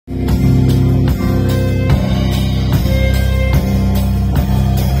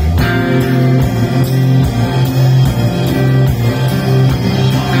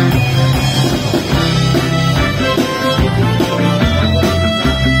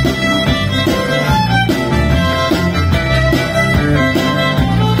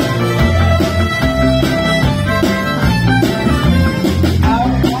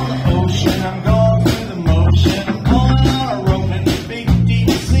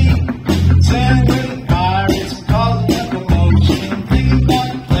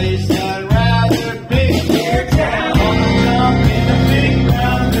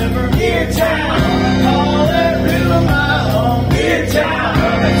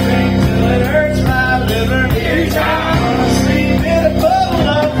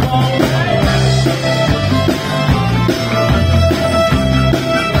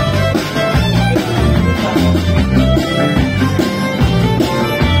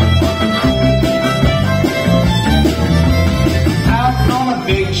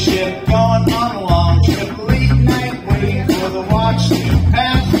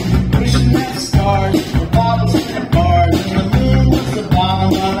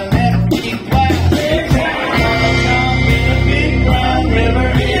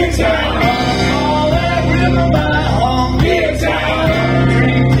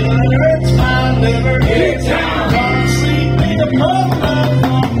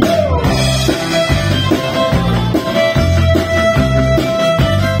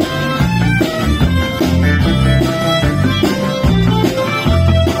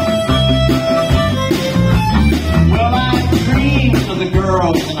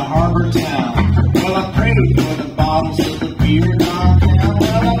in a harbor town. Well, I prayed for the bottles of the beer gone down.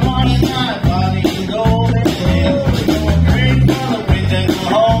 Well, I wanted my body in golden hair. So I prayed for the wind that will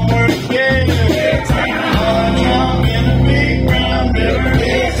homeward gale. I'm young in a big brown river.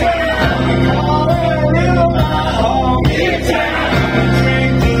 We call it a river my home. Drink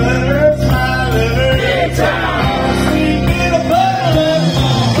to let her smile at her. Sleep in a bottle of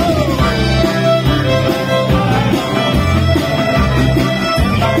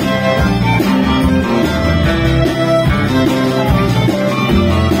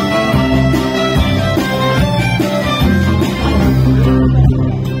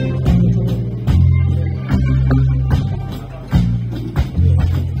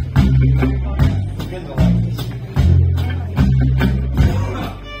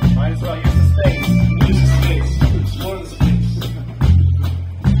might as well use the space. Use the space. Explore the space.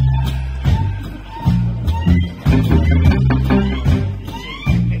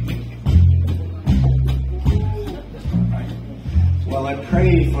 Well, I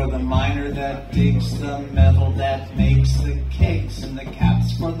pray for the miner that digs the metal that makes the cakes, and the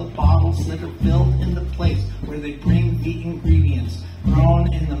caps for the bottles that are filled in the place where they bring the ingredients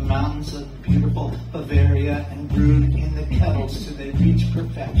grown in the mountains of beautiful Bavaria and brewed in the kettles till they reach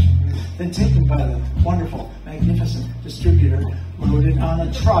perfection. Then taken by the wonderful, magnificent distributor, loaded on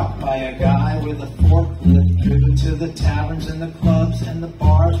a truck by a guy with a forklift, driven to the taverns and the clubs and the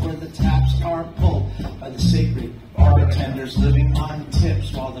bars where the taps are pulled by the sacred bartenders living on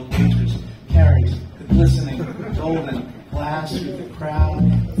tips, while the waitress carries the glistening golden glass through the crowd,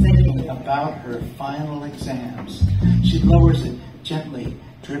 thinking about her final exams. She lowers it gently,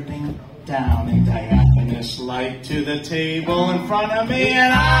 dripping down in diaphanous light to the table in front of me,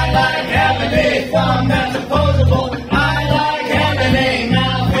 and I like having a thumb that's opposable. I like having a